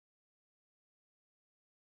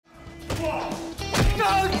树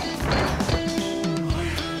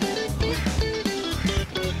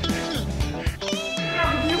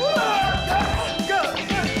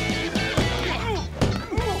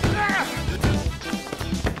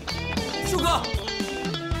哥，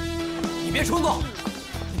你别冲动，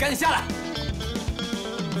你赶紧下来，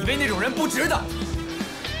你为那种人不值得。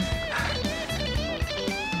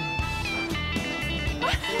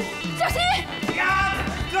 小心！呀，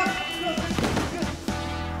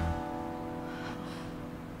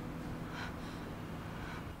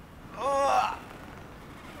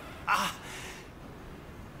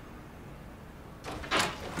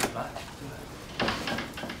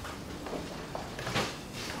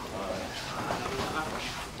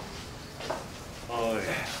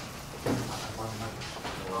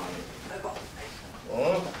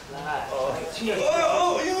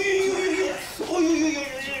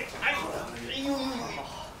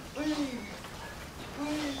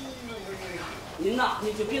您呐，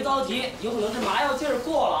你就别着急，有可能是麻药劲儿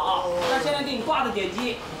过了啊。那现在给你挂着点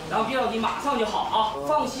滴，然后别着急，马上就好啊。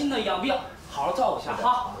放心的养病，好好照顾一下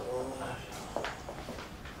哈。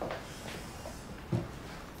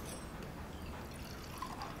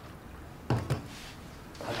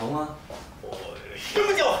还疼吗？什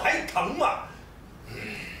么叫还疼嘛？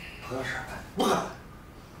喝点水呗。不喝。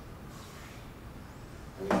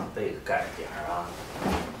你把被子盖着点啊。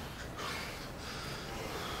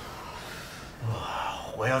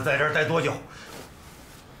 我要在这儿待多久？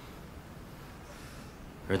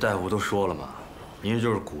人大夫都说了嘛，您这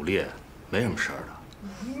就是骨裂，没什么事儿的。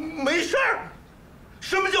没事儿？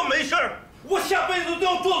什么叫没事儿？我下辈子都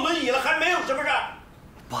要坐轮椅了，还没有什么事儿？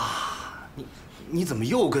爸，你怎么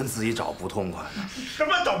又跟自己找不痛快呢？什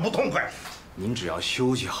么找不痛快？您只要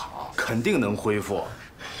休息好，肯定能恢复。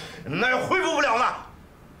那恢复不了了。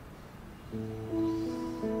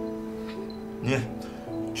你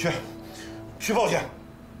去报警！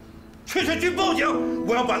去报警！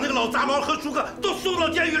我要把那个老杂毛和舒克都送到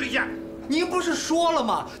监狱里去。您不是说了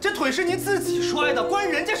吗？这腿是您自己摔的，关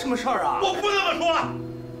人家什么事儿啊？我不那么说了，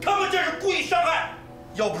他们这是故意伤害。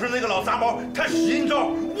要不是那个老杂毛他使阴招，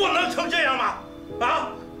我能成这样吗？啊！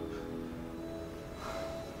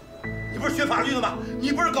你不是学法律的吗？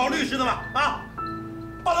你不是搞律师的吗？啊！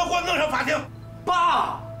把他给我弄上法庭！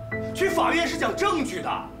爸，去法院是讲证据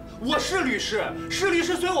的。 我是律师，所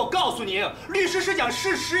以我告诉您，律师是讲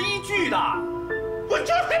事实依据的。我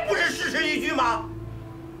这还不是事实依据吗？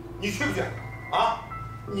你去不去？啊？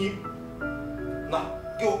你，那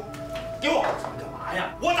给我，干嘛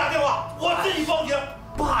呀？我打电话，我自己报警。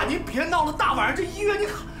爸，您别闹了，大晚上这医院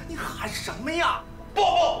你喊什么呀？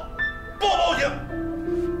报警！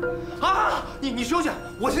啊！你休息，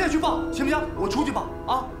我现在去报，行不行？我出去报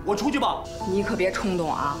啊！我出去报。你可别冲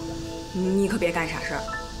动啊，你可别干傻事儿。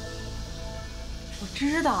 我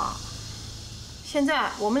知道，现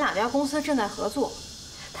在我们两家公司正在合作，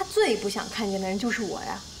他最不想看见的人就是我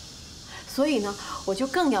呀，所以呢，我就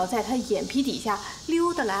更要在他眼皮底下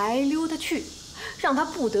溜达来溜达去，让他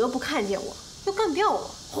不得不看见我，又干不掉我，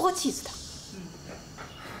活活气死他。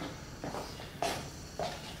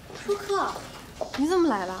舒克，你怎么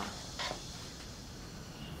来了？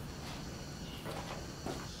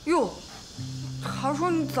哟，豪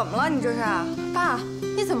叔，你怎么了？你这是？爸，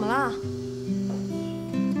你怎么了？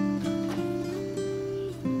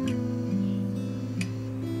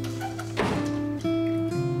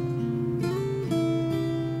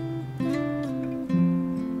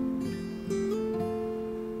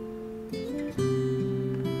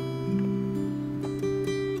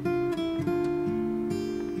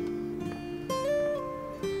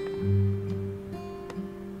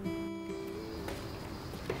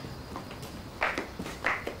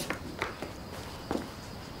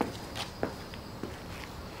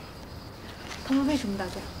 他们为什么打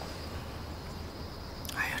架？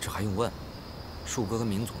哎呀，这还用问？树哥跟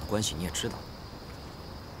明总的关系你也知道。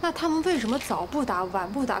那他们为什么早不打晚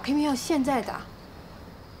不打，偏偏要现在打？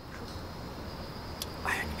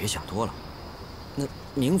哎呀，你别想多了。那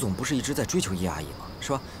明总不是一直在追求叶阿姨吗？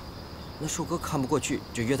是吧？那树哥看不过去，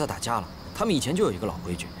就约她打架了。他们以前就有一个老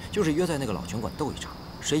规矩，就是约在那个老拳馆斗一场，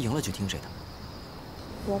谁赢了就听谁的。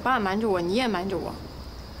我爸瞒着我，你也瞒着我。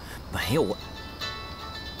没有我。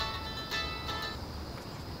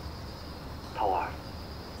 桃儿，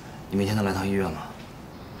你每天都来趟医院吗？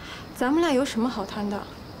咱们俩有什么好谈的？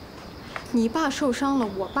你爸受伤了，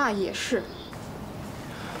我爸也是。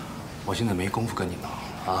我现在没工夫跟你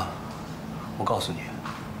闹啊！我告诉你，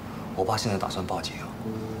我爸现在打算报警，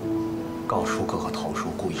告舒哥和陶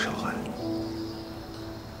叔故意伤害。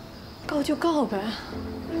告就告呗，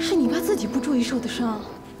是你爸自己不注意受的伤。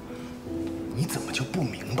你怎么就不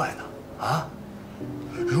明白呢？啊？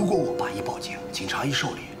如果我爸一报警，警察一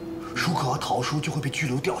受理，舒克和陶叔就会被拘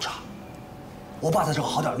留调查。我爸在这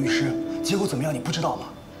好点律师，结果怎么样？你不知道吗？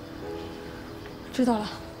知道了。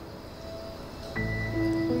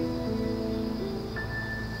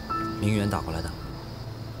名媛打过来的。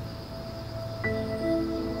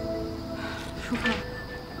舒克，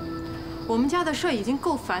我们家的事已经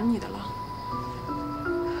够烦你的了，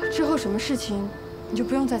之后什么事情你就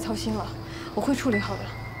不用再操心了，我会处理好的。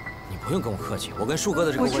你不用跟我客气，我跟舒哥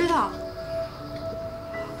的这个……我知道，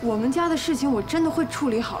我们家的事情我真的会处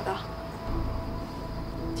理好的。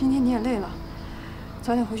今天你也累了，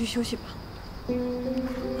早点回去休息吧，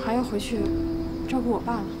还要回去照顾我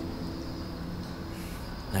爸呢。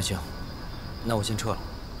那行，那我先撤了。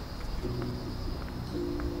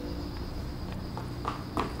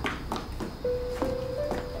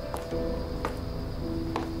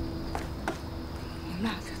你们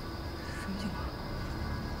俩这什么情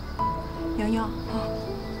况？洋洋啊，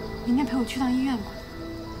明天陪我去趟医院吧。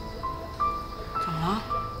怎么了？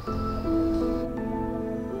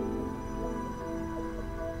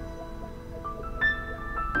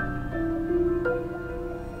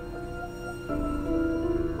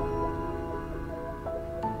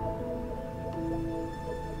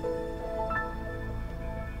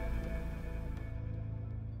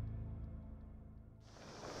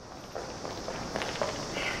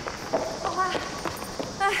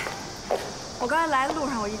我刚才来的路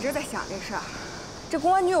上，我一直在想这事儿。这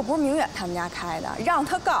公安局又不是明远他们家开的，让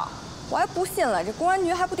他告，我还不信了。这公安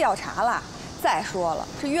局还不调查了？再说了，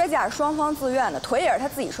这约架是双方自愿的，腿也是他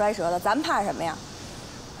自己摔折的，咱怕什么呀？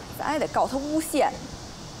咱也得告他诬陷。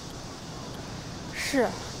是，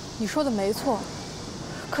你说的没错。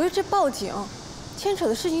可是这报警，牵扯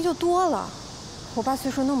的事情就多了。我爸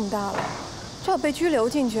岁数那么大了，这要被拘留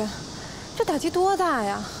进去，这打击多大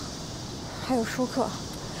呀？还有舒克。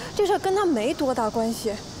这事儿跟他没多大关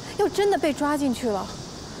系，要真的被抓进去了，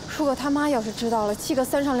舒克他妈要是知道了，气个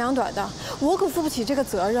三长两短的，我可负不起这个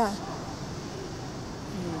责任。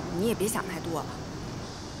你也别想太多了。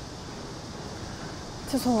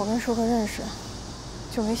自从我跟舒克认识，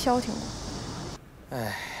就没消停过。哎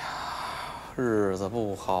呀，日子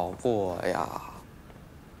不好过呀。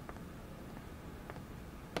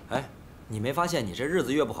哎，你没发现你这日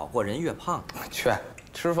子越不好过，人越胖？去，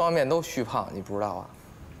吃方便面都虚胖，你不知道啊？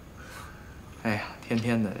哎呀，天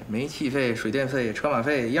天的煤气费、水电费、车马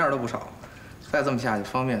费一样都不少，再这么下去，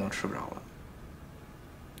方便面都吃不着了。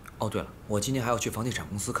哦，对了，我今天还要去房地产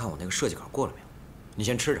公司看我那个设计稿过了没有，你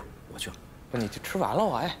先吃着，我去了。不，你就吃完了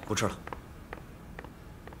我哎。不吃了。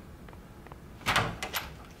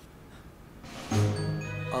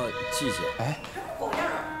季姐。哎。够样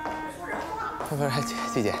了，说人话。不是，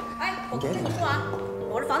季姐。哎，我跟你说啊，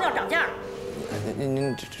我这房子要涨价。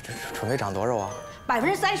您这准备涨多少啊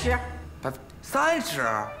30%。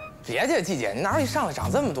30%？别介，季姐，你哪有一上来涨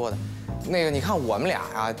这么多的？那个，你看我们俩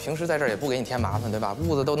呀，平时在这儿也不给你添麻烦，对吧？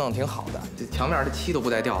屋子都弄得挺好的，这墙面这漆都不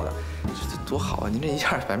带掉的，这多好啊！您这一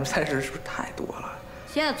下30%是不是太多了？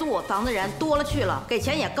现在租我房子人多了去了，给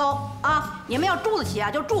钱也高啊！你们要住得起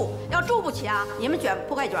啊就住，要住不起啊，你们卷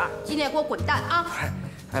不该卷，今天给我滚蛋啊！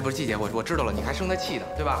不是季姐，我知道了，你还生他气的，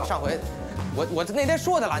对吧？上回我那天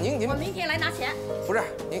说的了，您我明天来拿钱。不是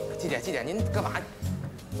您季姐您干嘛？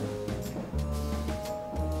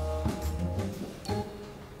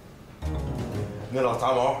那老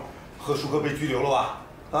杂毛和舒克被拘留了吧？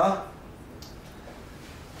啊？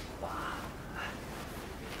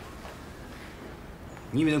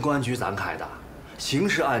你以为那公安局咱开的？刑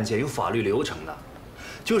事案件有法律流程的，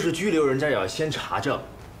就是拘留人家也要先查证。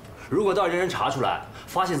如果到人查出来，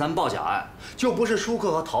发现咱们报假案，就不是舒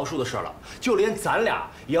克和陶叔的事了，就连咱俩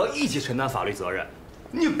也要一起承担法律责任。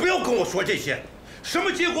你不要跟我说这些，什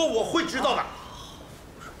么结果我会知道的。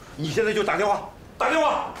你现在就打电话，打电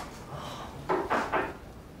话。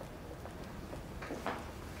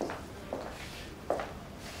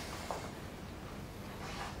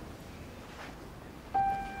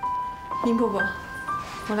林伯伯，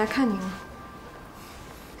我来看您了。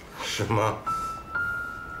什么？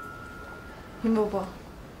林伯伯，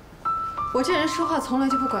我这人说话从来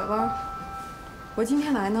就不拐弯。我今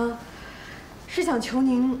天来呢，是想求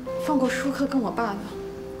您放过舒克跟我爸的。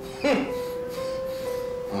哼！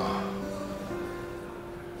啊！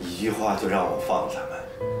一句话就让我放他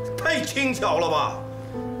们，太轻巧了吧？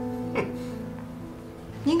哼！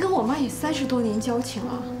您跟我妈也30多年交情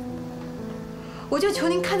了。我就求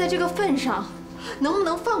您看在这个份上，能不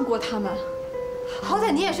能放过他们？好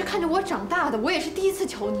歹您也是看着我长大的，我也是第一次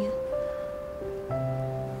求您。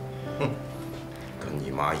哼，跟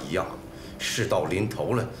你妈一样，事到临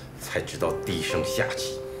头了才知道低声下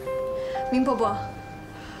气。明伯伯，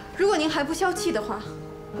如果您还不消气的话，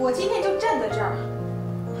我今天就站在这儿，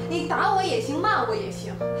你打我也行，骂我也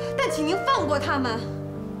行，但请您放过他们。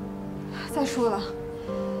再说了，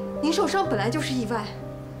您受伤本来就是意外，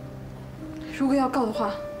如果要告的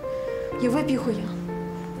话，也未必会赢。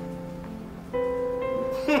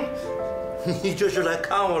哼，你这是来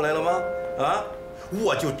看我来了吗？啊，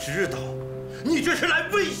我就知道，你这是来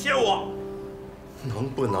威胁我。能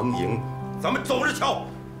不能赢，咱们走着瞧。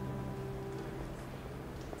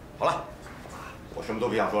好了，我什么都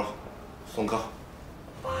不想说了，送客。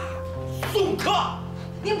送客！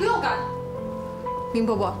您不用赶，明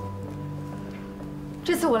伯伯。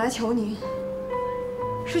这次我来求您，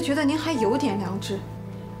是觉得您还有点良知。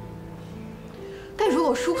但如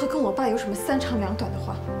果舒克跟我爸有什么三长两短的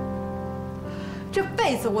话，这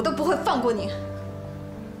辈子我都不会放过您。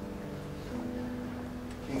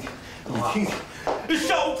你听听，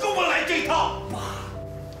少跟我来这套！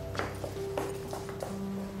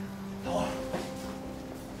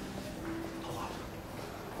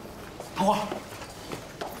桃花，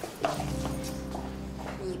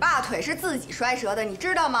你爸腿是自己摔折的，你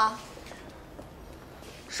知道吗？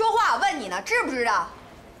说话我问你呢，知不知道？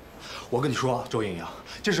我跟你说，周莹莹，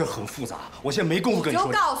这事很复杂，我现在没工夫跟你说。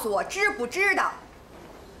你就告诉我知不知道？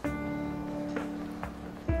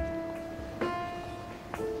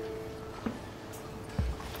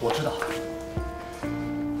我知道。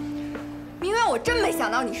明远，我真没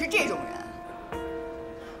想到你是这种人。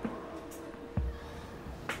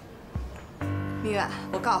明远，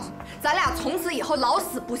我告诉你，咱俩从此以后老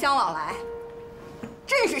死不相往来。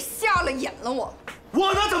真是瞎了眼了我。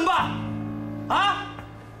我能怎么办？啊？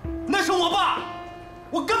那是我爸，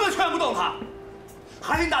我根本劝不动他。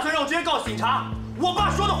还是你打算让我直接告诉警察？我爸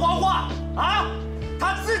说的谎话啊？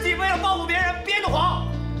他自己为了报复别人编的谎，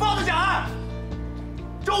报的假案。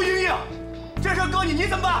周莹莹，这事搁你，你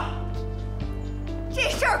怎么办？这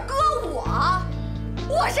事儿搁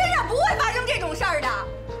我身上不会发生这种事儿的。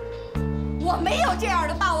我没有这样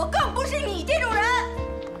的爸，我更不是你这种人。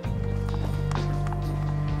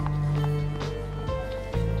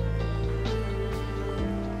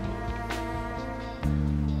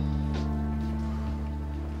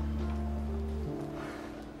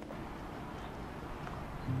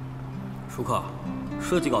舒克，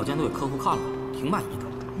设计稿件都给客户看了，挺满意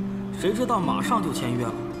的。谁知道马上就签约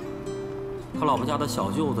了。他老婆家的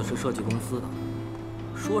小舅子是设计公司的，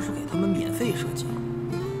说是给他们免费设计。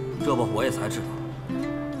这不我也才知道。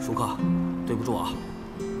舒克，对不住啊。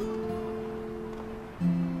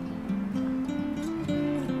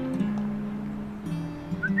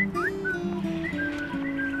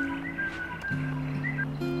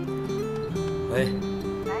喂。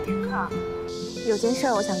来，舒克，有件事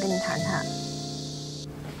我想跟你谈谈。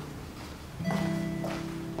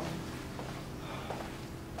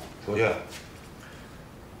出去。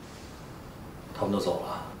他们都走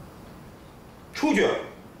了。出去。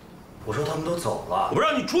我说他们都走了。我不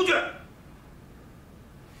让你出去。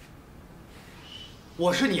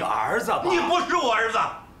我是你儿子吧？你不是我儿子，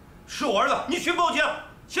是我儿子。你去报警，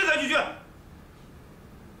现在就去。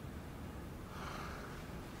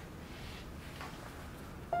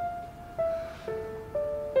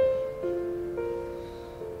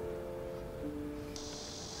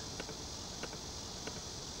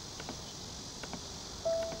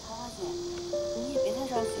桃花姐，你也别太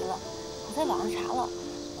着急了，我在网上查了，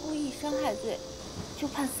故意伤害罪就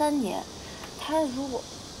判3年。他如果……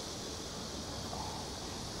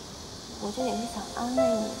我这也是想安慰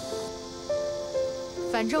你。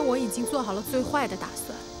反正我已经做好了最坏的打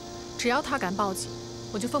算，只要他敢报警，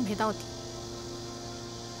我就奉陪到底。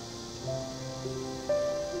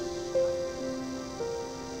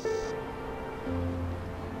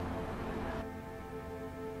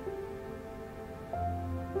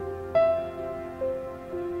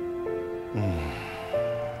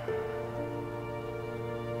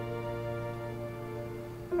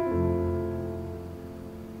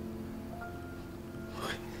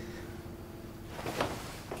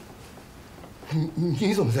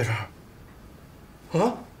你怎么在这儿？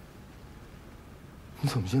啊？你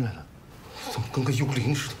怎么进来的？怎么跟个幽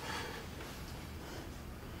灵似的？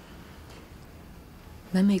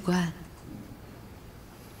门没关。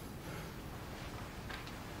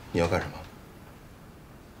你要干什么？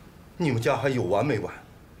你们家还有完没完？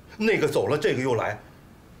那个走了，这个又来，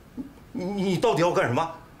你到底要干什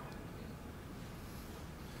么？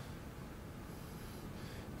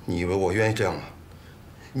你以为我愿意这样吗？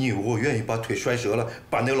你以为我愿意把腿摔折了，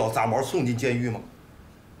把那个老杂毛送进监狱吗？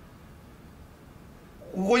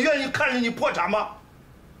我愿意看着你破产吗？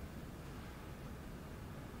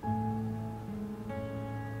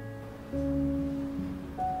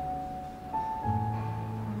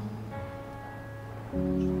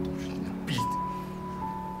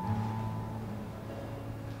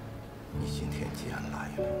年来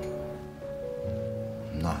了，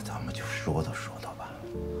那咱们就说道说道吧。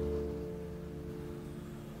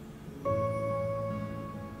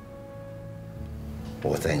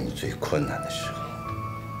我在你最困难的时候，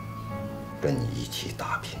跟你一起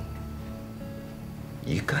打拼，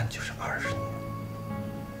一干就是20年。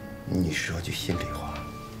你说句心里话，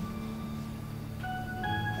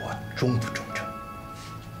我忠不忠诚？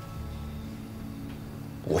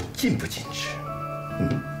我尽不尽职？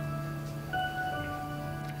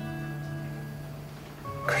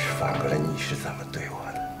可是反过来，你是怎么对我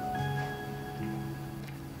的？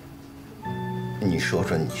你说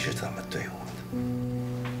说你是怎么对我的？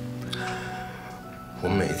我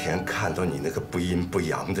每天看到你那个不阴不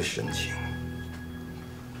阳的神情，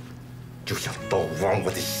就像刀剜我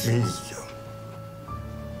的心一样。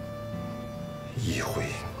一回，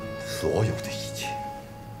所有的一切，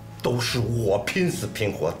都是我拼死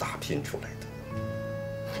拼活打拼出来的，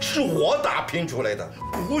是我打拼出来的，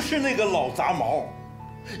不是那个老杂毛，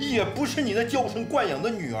也不是你那娇生惯养的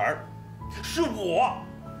女儿，是我。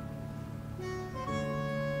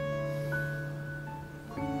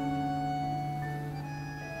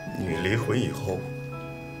你离婚以后，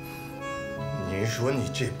你说你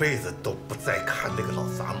这辈子都不再看那个老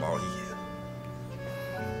杂毛一眼。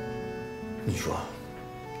你说，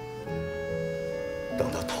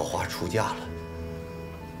等到桃花出嫁了，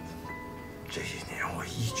这些年我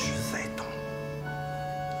一直在等，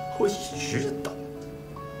我一直等，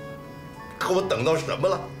可我等到什么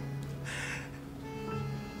了？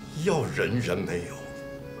要人人没有，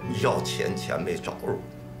要钱钱没着落，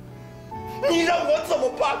你让我怎么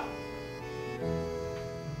办？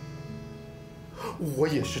我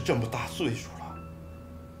也是这么大岁数了，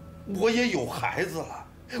我也有孩子了，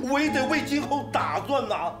我也得为今后打算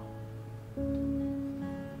呐。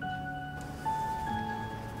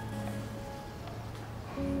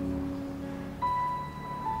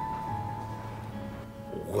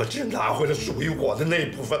我只拿回了属于我的那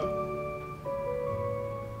部分。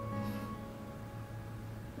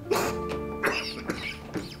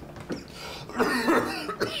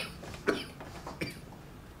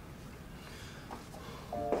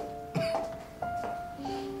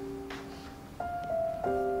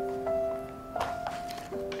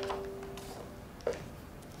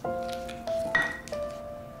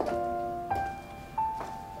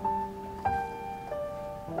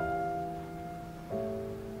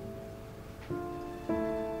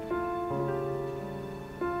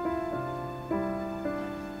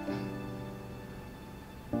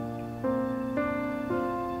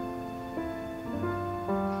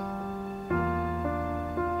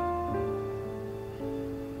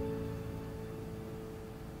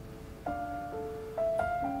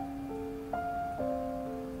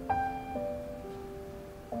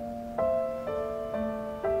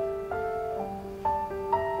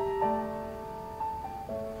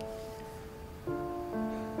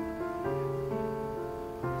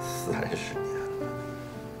30年了，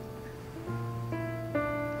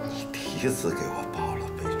你第一次给我报了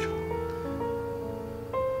悲仇，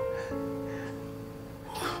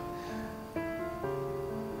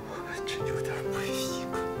我真有点不习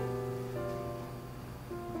惯。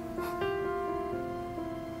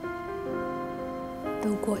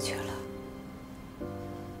都过去了，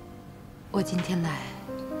我今天来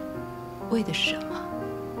为的是什么？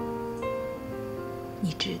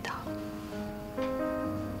你知道。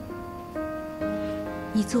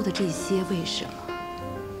你做的这些为什么？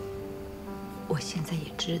我现在也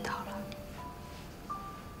知道了。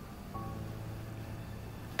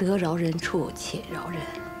得饶人处且饶人，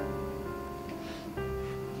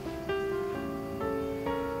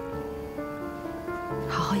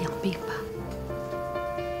好好养病吧。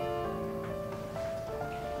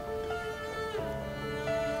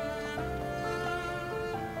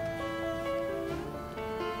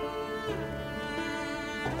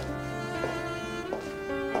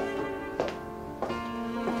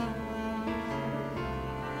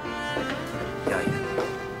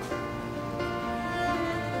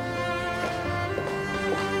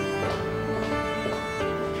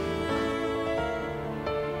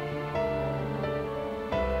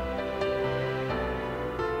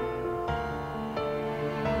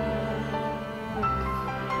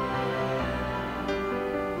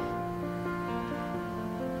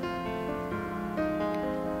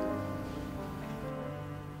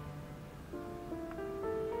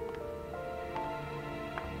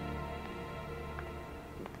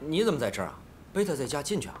你怎么在这儿啊？贝塔在家，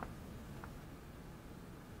进去啊。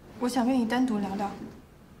我想跟你单独聊聊。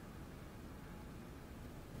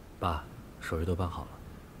爸，手续都办好了，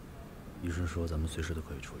医生说咱们随时都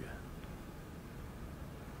可以出院。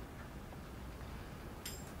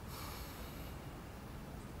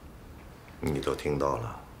你都听到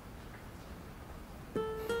了。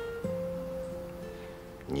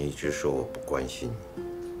你一直说我不关心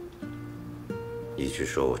你，一直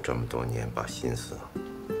说我这么多年把心思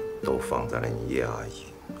都放在了你叶阿姨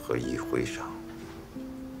和议会上，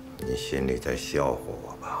你心里在笑话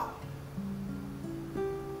我吧？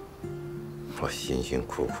我辛辛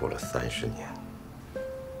苦苦了30年，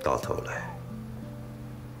到头来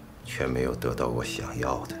却没有得到我想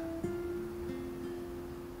要的。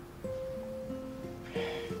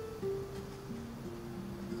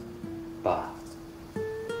爸，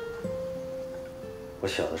我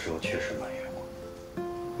小的时候确实埋怨过，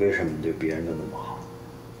为什么你对别人都那么好，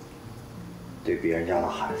对别人家的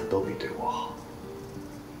孩子都比对我好，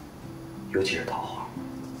尤其是桃花。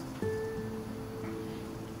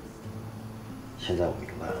现在我明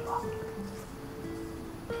白了吧？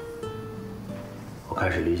我开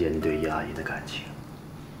始理解你对叶阿姨的感情。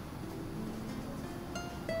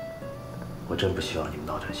我真不希望你们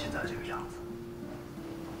闹成现在这个样子。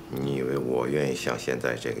你以为我愿意像现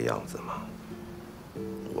在这个样子吗？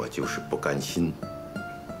我就是不甘心。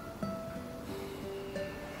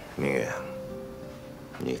明月，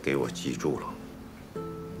你给我记住了，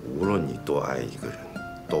无论你多爱一个人，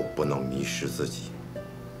都不能迷失自己，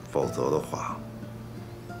否则的话，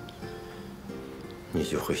你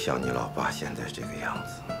就会像你老爸现在这个样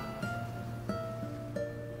子。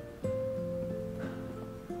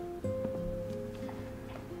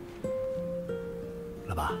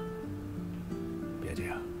老爸，别这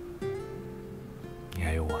样，你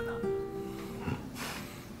还有我呢。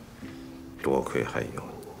多亏还有你。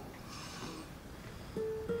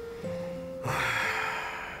唉，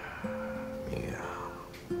明月啊，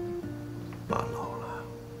爸老了，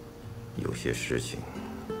有些事情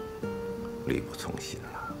力不从心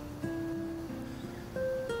了。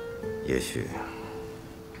也许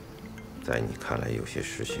在你看来，有些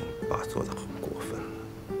事情爸做得很过分，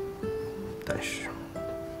但是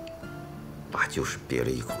爸就是憋了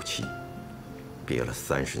一口气，憋了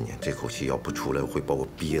30年，这口气要不出来，会把我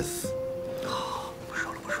憋死。不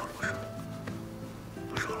说了，不说了，不说了，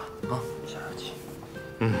不说了啊！消消气。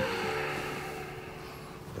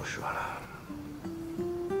不说了，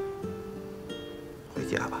回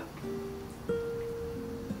家吧。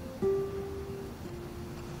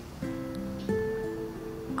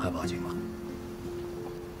还报警吗？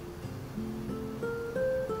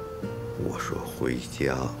我说回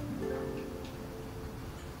家。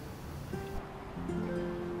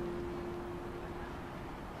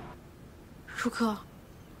舒克，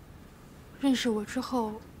认识我之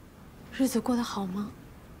后，日子过得好吗？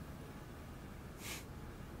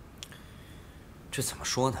这怎么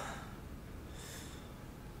说呢？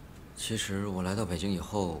其实我来到北京以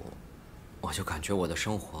后，我就感觉我的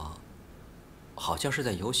生活好像是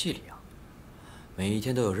在游戏里啊，每一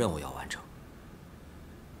天都有任务要完成。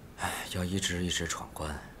哎，要一直闯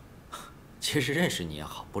关。其实认识你也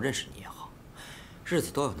好，不认识你也好，日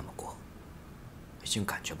子都要那么过。已经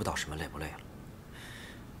感觉不到什么累不累了，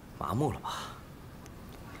麻木了吧？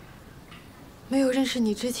没有认识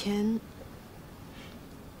你之前，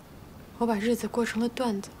我把日子过成了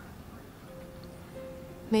段子。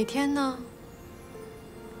每天呢，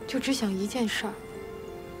就只想一件事儿，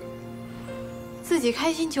自己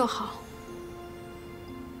开心就好，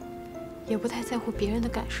也不太在乎别人的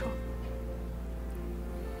感受。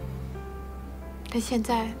但现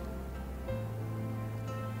在，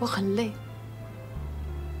我很累。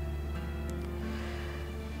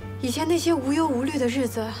以前那些无忧无虑的日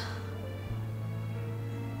子，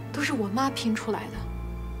都是我妈拼出来的，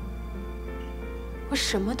我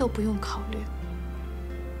什么都不用考虑。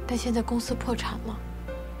但现在公司破产了，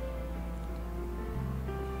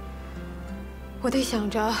我得想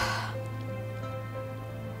着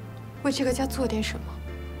为这个家做点什么，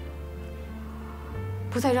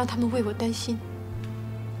不再让他们为我担心。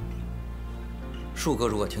树哥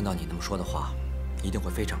如果听到你那么说的话，一定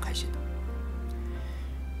会非常开心的。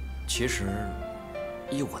其实，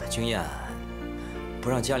依我的经验，不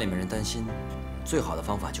让家里面人担心，最好的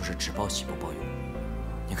方法就是只报喜不报忧。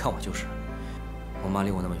你看我就是，我妈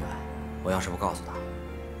离我那么远，我要是不告诉她，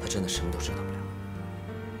她真的什么都知道不了。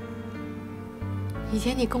以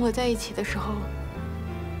前你跟我在一起的时候，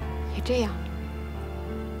也这样，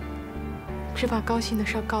只把高兴的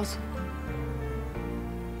事儿告诉我，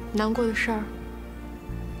难过的事儿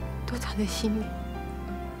都藏在心里。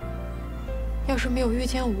要是没有遇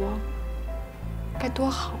见我，该多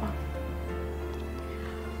好啊！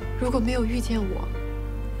如果没有遇见我，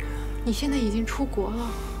你现在已经出国了，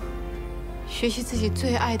学习自己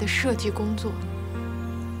最爱的设计工作，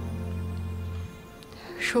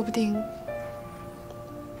说不定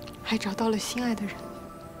还找到了心爱的人。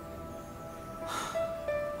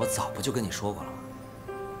我早不就跟你说过了吗？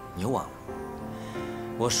你又忘了？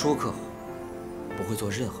我舒克不会做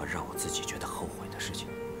任何让我自己觉得后悔的事情。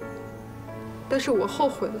但是我后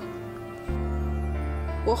悔了，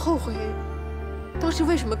我后悔当时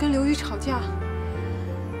为什么跟刘宇吵架，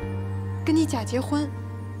跟你假结婚。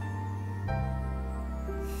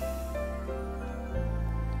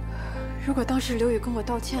如果当时刘宇跟我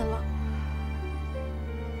道歉了，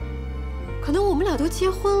可能我们俩都结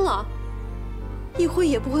婚了，议会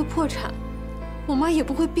也不会破产，我妈也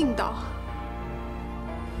不会病倒。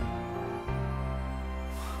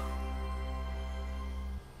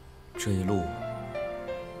这一路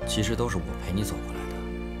其实都是我陪你走过来的，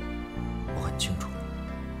我很清楚，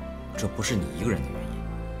这不是你一个人的原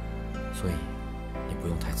因，所以你不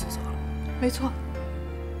用太自责了。没错，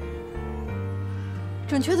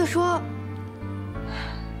准确的说，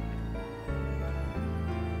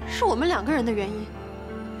是我们2个人的原因。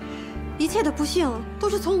一切的不幸都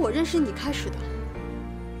是从我认识你开始的。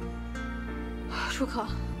舒克，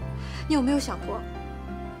你有没有想过，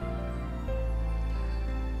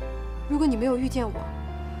如果你没有遇见我，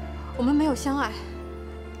我们没有相爱，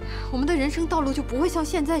我们的人生道路就不会像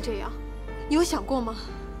现在这样。你有想过吗？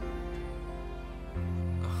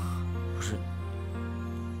不是，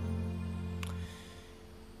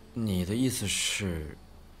你的意思是，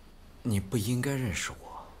你不应该认识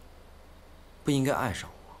我，不应该爱上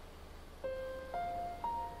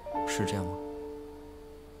我，是这样吗？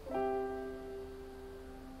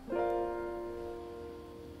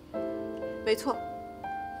没错。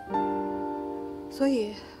所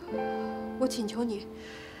以，我请求你，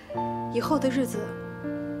以后的日子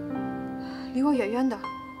离我远远的。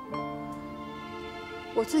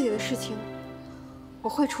我自己的事情我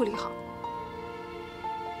会处理好，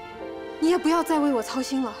你也不要再为我操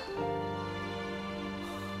心了。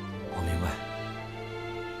我明白。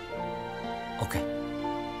OK，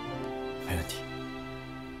 没问题。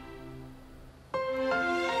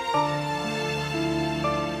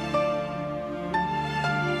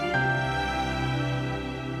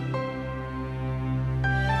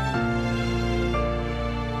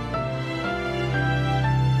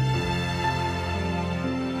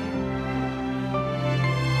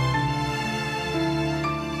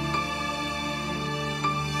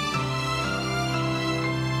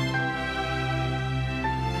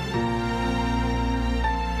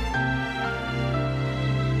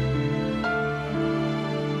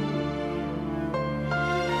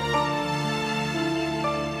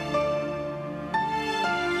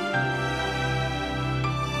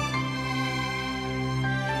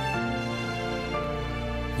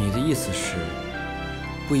你的意思是，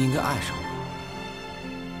不应该爱上我，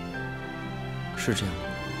是这样吗？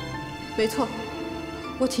没错，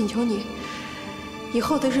我请求你，以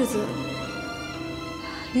后的日子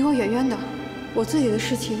离我远远的。我自己的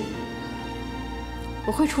事情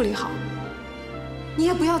我会处理好，你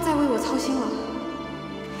也不要再为我操心了。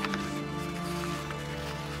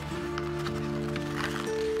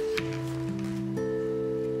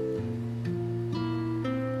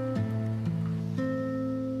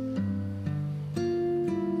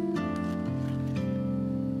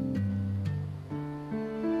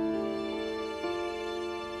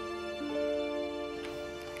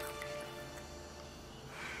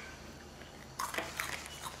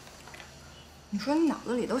你说你脑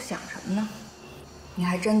子里都想什么呢？你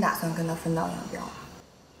还真打算跟他分道扬镳啊？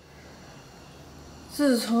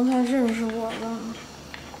自从他认识我了，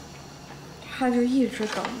他就一直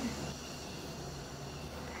等你。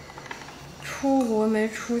出国没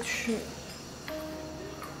出去，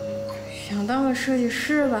想当个设计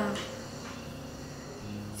师吧，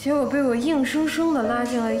结果被我硬生生的拉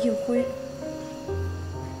进了议会。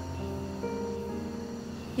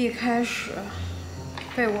一开始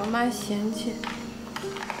被我妈嫌弃，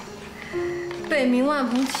被明万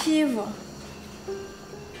鹏欺负，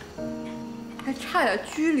还差点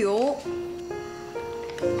拘留。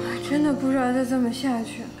我真的不知道再这么下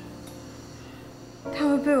去，他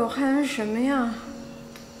会被我害成什么样。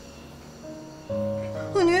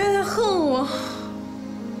我宁愿他恨我，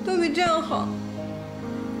都比这样好。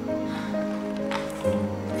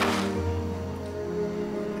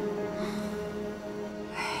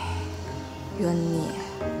冤孽！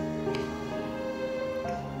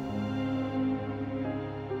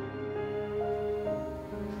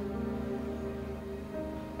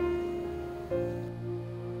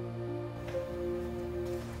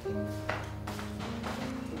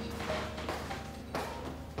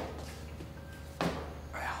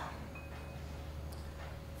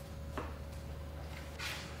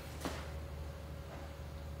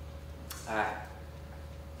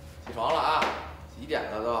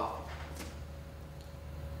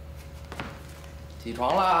起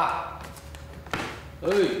床啦！哎。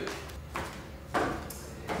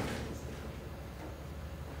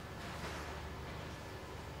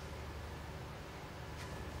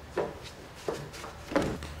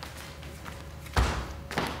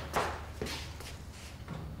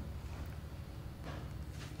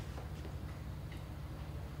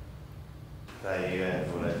 在医院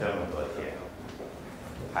住了这么多天，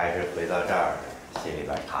还是回到这儿心里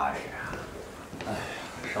边踏实啊。哎呀，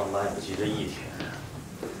上班也急着一天，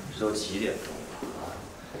这都几点钟了？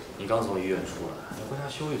你刚从医院出来，回家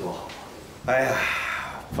休息多好啊！哎呀，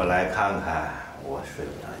不来看看我睡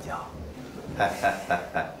不着觉。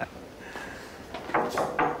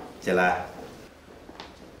进来。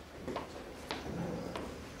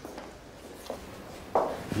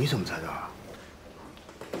你怎么在这儿？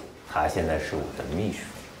 他现在是我的秘书。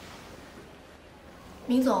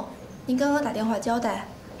明总，您刚刚打电话交代，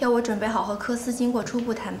要我准备好和科斯经过初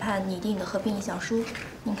步谈判拟定的合并意向书，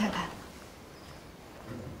您看看。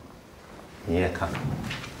你也看看。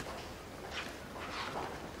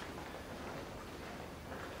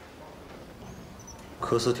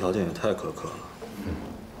科斯条件也太苛刻了，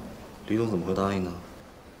李总怎么会答应呢？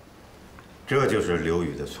这就是刘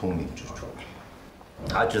宇的聪明之处，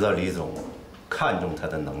他知道李总 看重他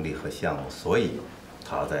的能力和项目，所以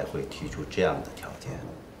他才会提出这样的条件。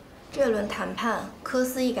这轮谈判，科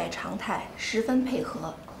斯一改常态，十分配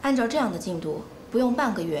合。按照这样的进度，不用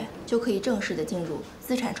半个月就可以正式的进入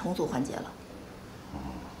资产重组环节了。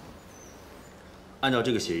按照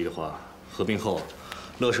这个协议的话，合并后，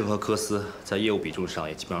乐盛和科斯在业务比重上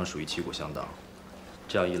也基本上属于旗鼓相当。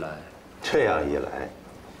这样一来，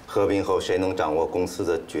合并后谁能掌握公司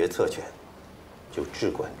的决策权，就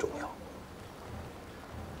至关重要。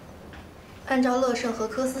 按照乐盛和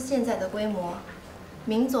科斯现在的规模，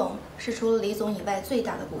明总是除了李总以外最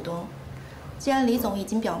大的股东。既然李总已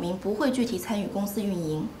经表明不会具体参与公司运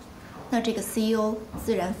营，那这个 CEO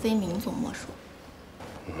自然非明总莫属。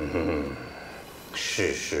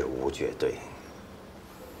世事无绝对。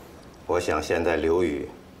我想现在刘宇，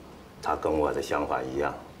他跟我的想法一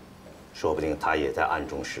样，说不定他也在暗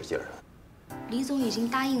中使劲儿。李总已经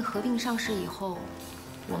答应合并上市以后，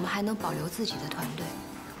我们还能保留自己的团队。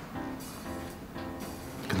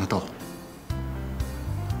 跟他斗？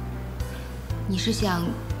你是想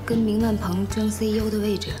跟明万鹏争 CEO 的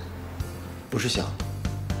位置？不是想，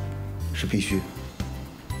是必须。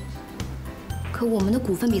可我们的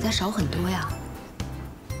股份比他少很多呀。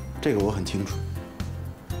这个我很清楚。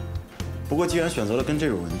不过既然选择了跟这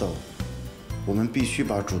种人斗，我们必须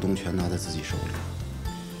把主动权拿在自己手里。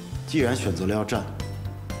既然选择了要战，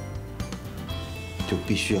就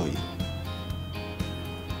必须要赢。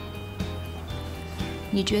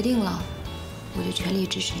 你决定了，我就全力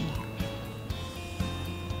支持你。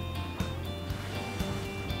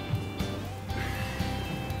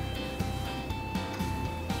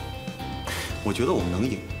我觉得我们能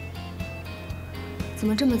赢。怎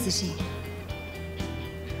么这么自信？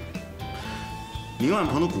明万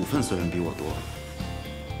鹏的股份虽然比我多，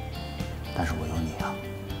但是我有你啊。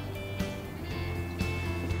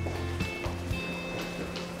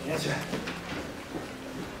你去。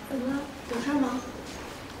怎么了？有事吗？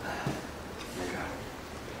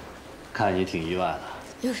 看你挺意外的。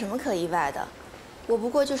有什么可意外的？我不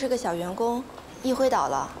过就是个小员工，一辉倒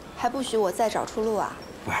了，还不许我再找出路啊？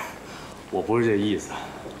不是，我不是这意思，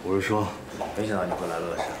我是说，没想到你会来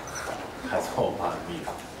乐盛，还做我爸的秘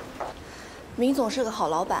书。明总是个好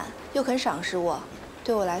老板，又肯赏识我，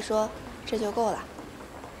对我来说这就够了。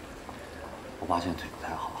我爸现在腿不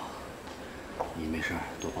太好，你没事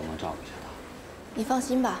多帮忙照顾一下他。你放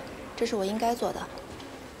心吧，这是我应该做的。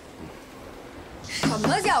 什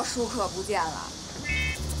么叫舒克不见了？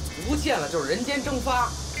不见了就是人间蒸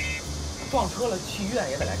发，撞车了去医院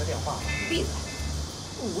也得来个电话吧。闭嘴，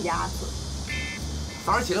乌鸦嘴！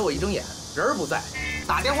早上起来我一睁眼，人儿不在，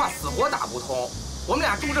打电话死活打不通。我们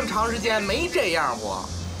俩住这么长时间，没这样过。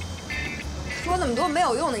说那么多没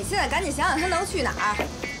有用的，你现在赶紧想想他能去哪儿。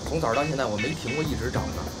从早到现在我没停过，一直找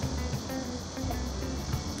呢。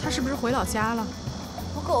他是不是回老家了？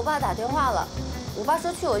我给我爸打电话了，我爸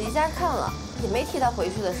说去我姨家看了。 也没提他回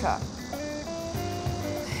去的事儿。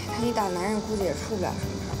他一大男人，估计也出不了什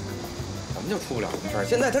么事儿。怎么就出不了什么事儿？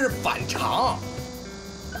现在他是反常。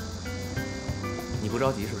你不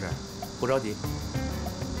着急是不是？不着急，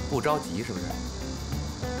不着急是不是？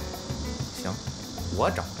行，我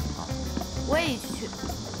找啊。我也一起去。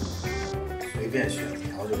随便选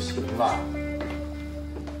条就行了，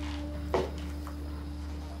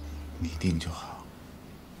你定就好。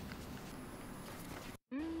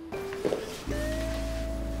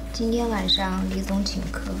 今天晚上李总请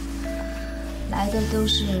客，来的都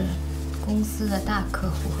是公司的大客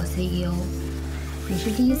户和 CEO， 你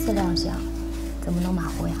是第一次亮相，怎么能马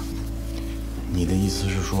虎呀？你的意思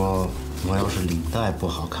是说，我要是领带不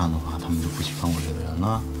好看的话，他们就不喜欢我这个人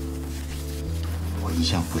了？我一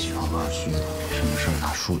向不喜欢玩虚的，什么事儿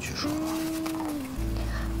拿数据说吧。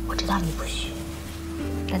我知道你不虚，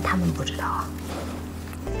但他们不知道啊。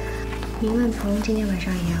明万鹏今天晚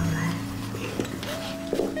上也要来，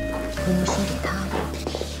不能输给他了。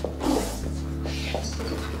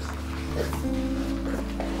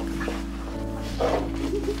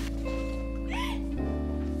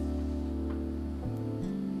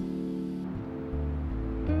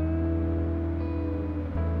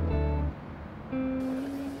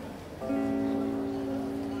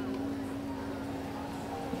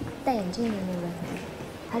戴眼镜的那位，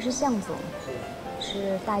他是向总，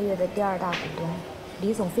是大悦的第2大股东。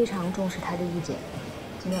李总非常重视他的意见，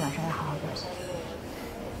今天晚上要好好表现。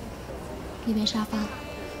那边沙发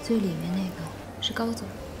最里面那个是高总，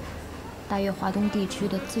大悦华东地区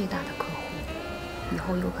的最大的客户，以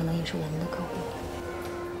后有可能也是我们的客户。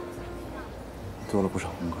做了不少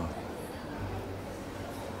功课，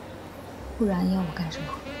不然要我干什么？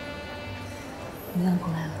明万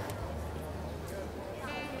鹏来了。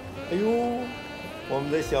哎呦，我们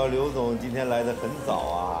的小刘总今天来得很早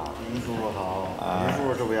啊！林叔叔好，林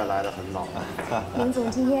叔叔这不也来得很早吗？林总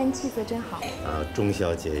今天气色真好。钟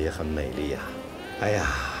小姐也很美丽呀。哎呀，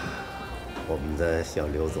我们的小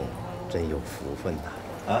刘总真有福分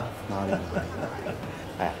呐！啊，哪里？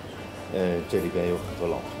哎，这里边有很多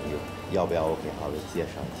老朋友，要不要我给二位介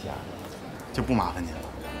绍一下？就不麻烦您了。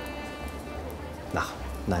那好，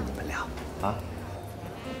那你们俩啊。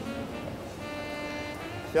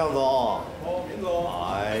向总，林总，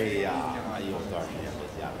哎呀，有段时间没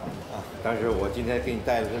见了啊！但是我今天给你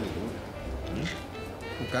带了个礼物，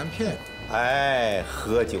不干片，哎，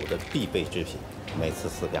喝酒的必备之品，每次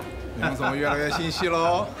4两。林总越来越心细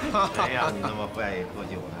喽。谁让你那么不爱喝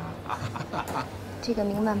酒呢？这个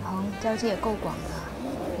明万鹏交际也够广的，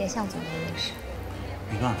连向总都认识。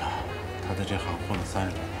没办法，他在这行混了30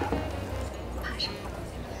多年了。怕什么？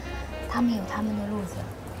他们有他们的路子，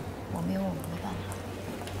我们有我们的办法。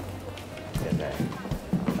现在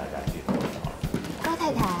大家聚头了。高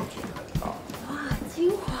太太。哇，金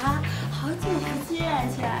华，好久不见，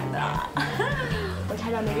亲爱的。我差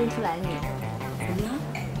点没认出来你。怎么了？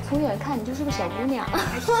从远看你就是个小姑娘。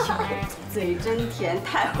嘴真甜，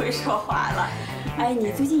太会说话了。哎，你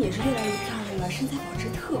最近也是越来越漂亮了，身材保持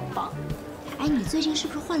特棒。哎，你最近是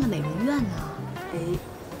不是换了美容院呢？哎，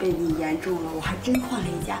被你言中了，我还真换了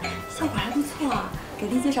一家，效果还不错啊，改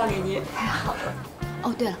天介绍给你。太好了。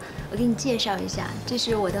哦，对了，我给你介绍一下，这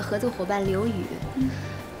是我的合作伙伴刘宇。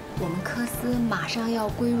我们科司马上要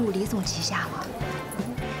归入李总旗下了。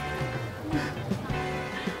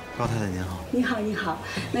高太太您好。你好，你好。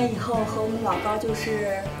那以后和我们老高就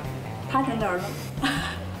是partner了。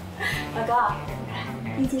老高，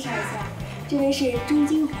给你介绍一下，这位是钟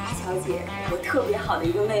金华小姐，我特别好的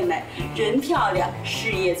一个妹妹，人漂亮，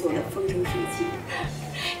事业做得风生水起。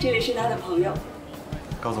这位是她的朋友。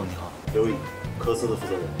高总你好，刘宇，科司的负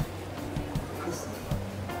责人。科司，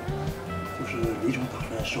就是李总打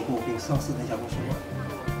算收购并上市那家公司吗？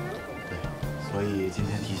对，所以今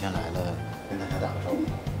天提前来了，跟大家打个招呼。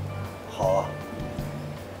好啊，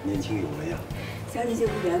年轻有为呀。小姐就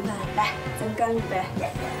是缘分，来，咱们干一杯，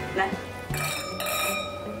来。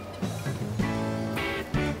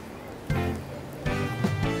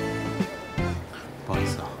不好意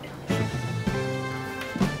思啊。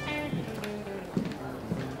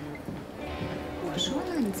我说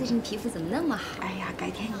呢，你最近皮肤怎么那么好？哎呀，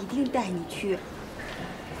改天一定带你去。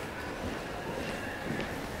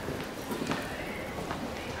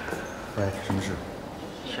喂，什么事？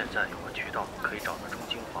现在有个渠道可以找到钟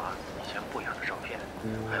金华以前不雅的照片，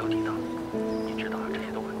还有抵档。你知道这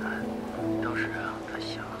些都很难。当时啊，他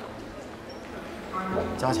想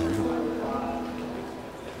加钱是吧？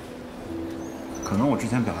可能我之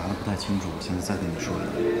前表达的不太清楚，我现在再跟你说一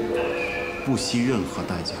遍，不惜任何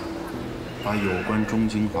代价，把有关钟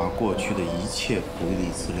金华过去的一切不利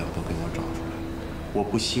资料都给我找出来。我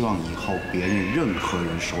不希望以后别人任何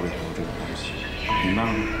人手里还有这种东西，明白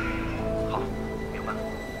了吗？好，明白了。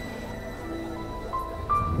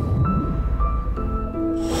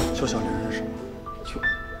邱小玲认识吗？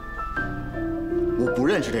我不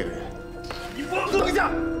认识这个人。你等一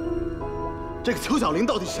下，这个邱小玲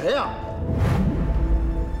到底谁呀？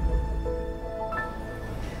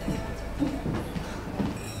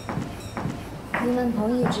林万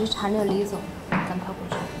鹏一直缠着李总，咱跑过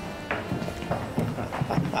去。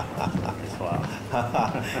不错，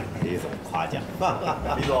李总夸奖。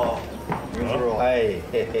李总，林叔叔，哎，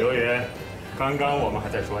刘宇，刚刚我们还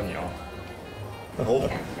在说你哦。哦，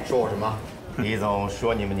说我什么？李总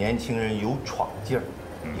说你们年轻人有闯劲儿，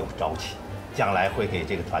有朝气，将来会给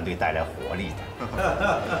这个团队带来活力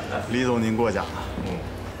的。李总您过奖了。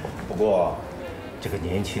不过这个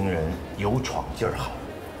年轻人有闯劲儿好，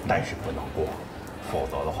但是不能过，否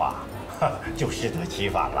则的话，就适得其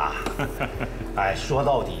反啦。哎，说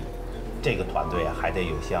到底，这个团队啊，还得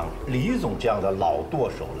有像李总这样的老舵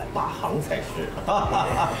手来把行才是。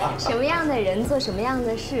什么样的人做什么样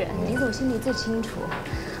的事，李总心里最清楚。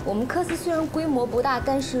我们科斯虽然规模不大，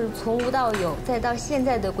但是从无到有，再到现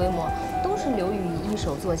在的规模，都是刘宇一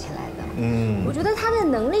手做起来的。我觉得他的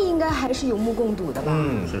能力应该还是有目共睹的吧。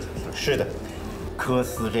是的，科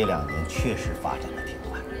斯这2年确实发展的挺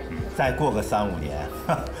快，再过个3、5年，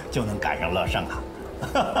就能赶上乐盛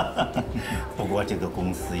了。不过这个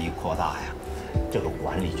公司一扩大呀，这个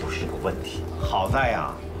管理就是个问题。好在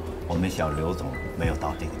呀，我们小刘总没有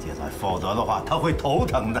到这个阶段，否则的话他会头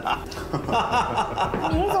疼的。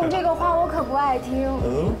林总这个话我可不爱听。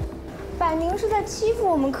摆明是在欺负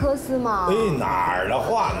我们科斯嘛。哎，哪儿的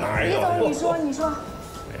话哪有？李总，你说。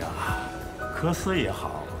哎呀，科斯也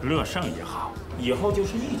好，乐盛也好，以后就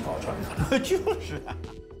是一条船了。就是。